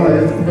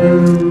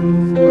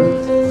through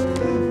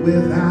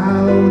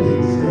without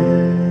exemption.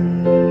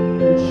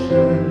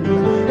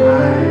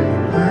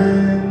 I've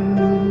planned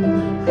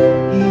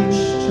each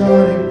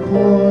charted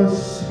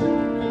course,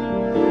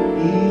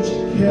 each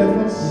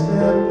careful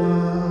step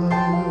along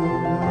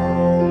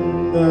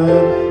the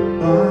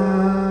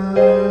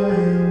byway,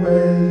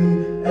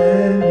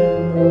 and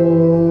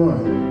more,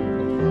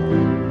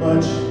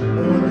 much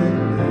more than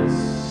this,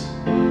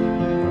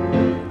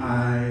 I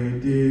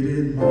did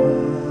it my way.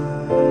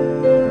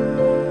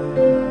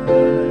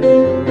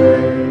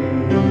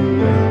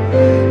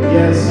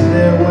 Yes,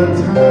 there were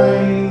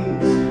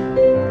times,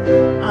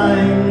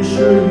 I'm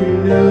sure you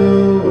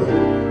knew,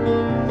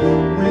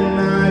 when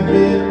I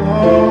bit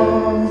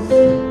off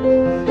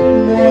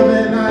more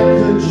than I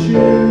could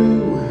chew.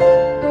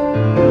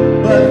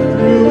 But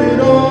through it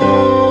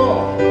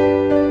all,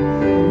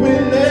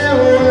 when there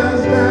was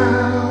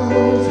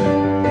doubt,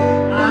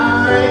 I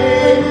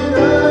ate it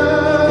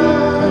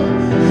up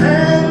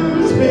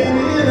and spit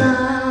it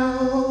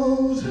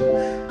out.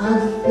 I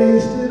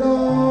faced it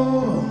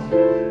all,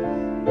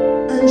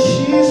 and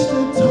she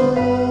stood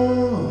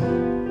tall.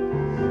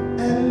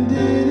 And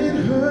did it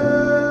her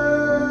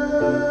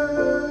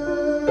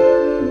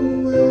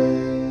way.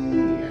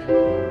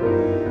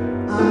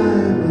 I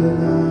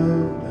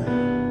loved,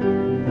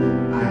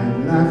 I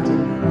laughed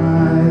and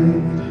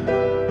cried.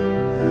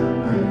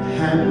 I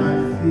had my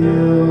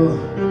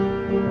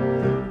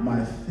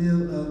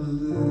fill of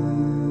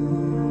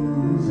losing.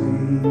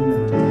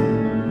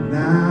 And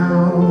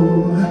now,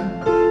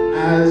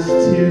 as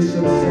tears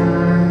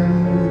subside,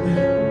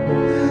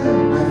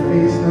 I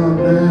faced all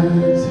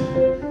that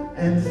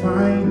and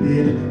find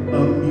it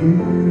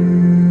amusing.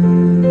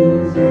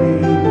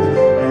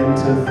 And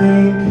to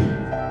think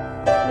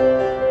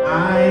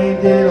I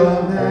did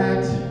all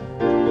that,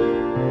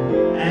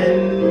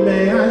 and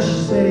may I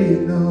say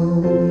no,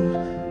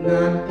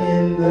 not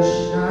in the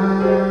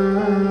shy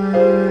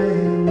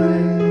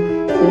way.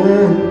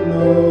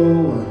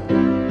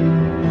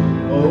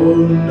 Oh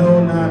no,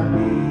 not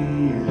me.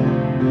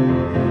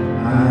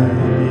 I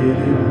did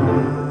it my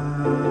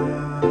way.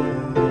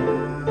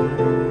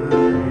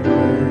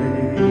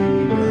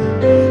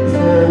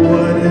 For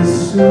what is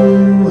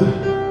Sue?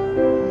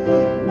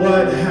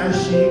 What has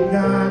she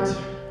got,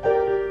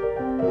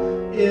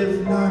 if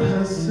not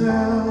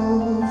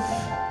herself?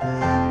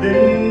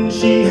 Then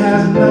she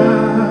has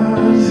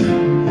not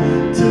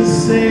to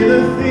say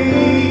the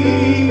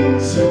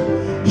things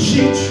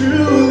she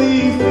truly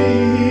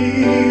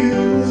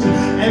feels,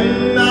 and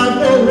not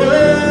the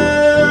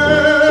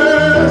words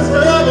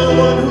of the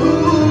one who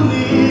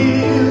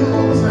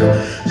kneels.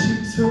 She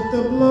took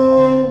the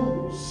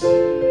blows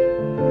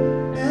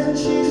and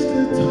she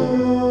stood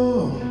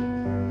tall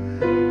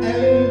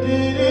and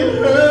did it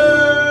her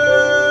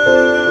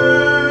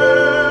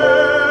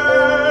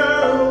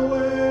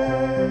way.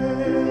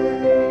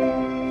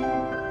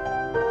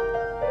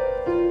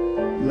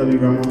 Love you,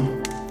 Grandma.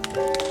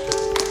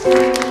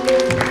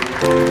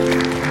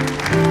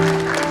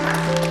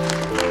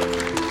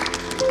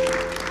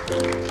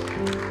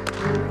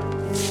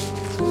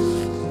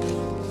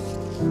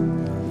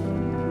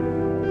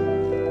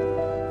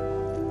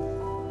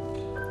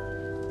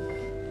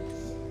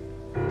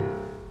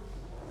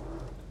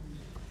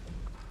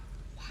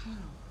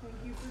 Thank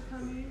you for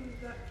coming.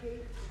 We've got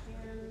cake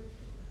and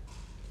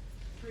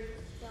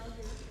drinks down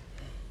here,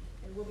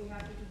 and we'll be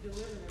happy to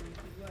deliver them if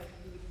you'd like.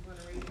 You want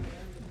to raise your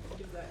hand and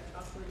give that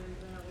chocolate in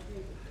the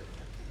table.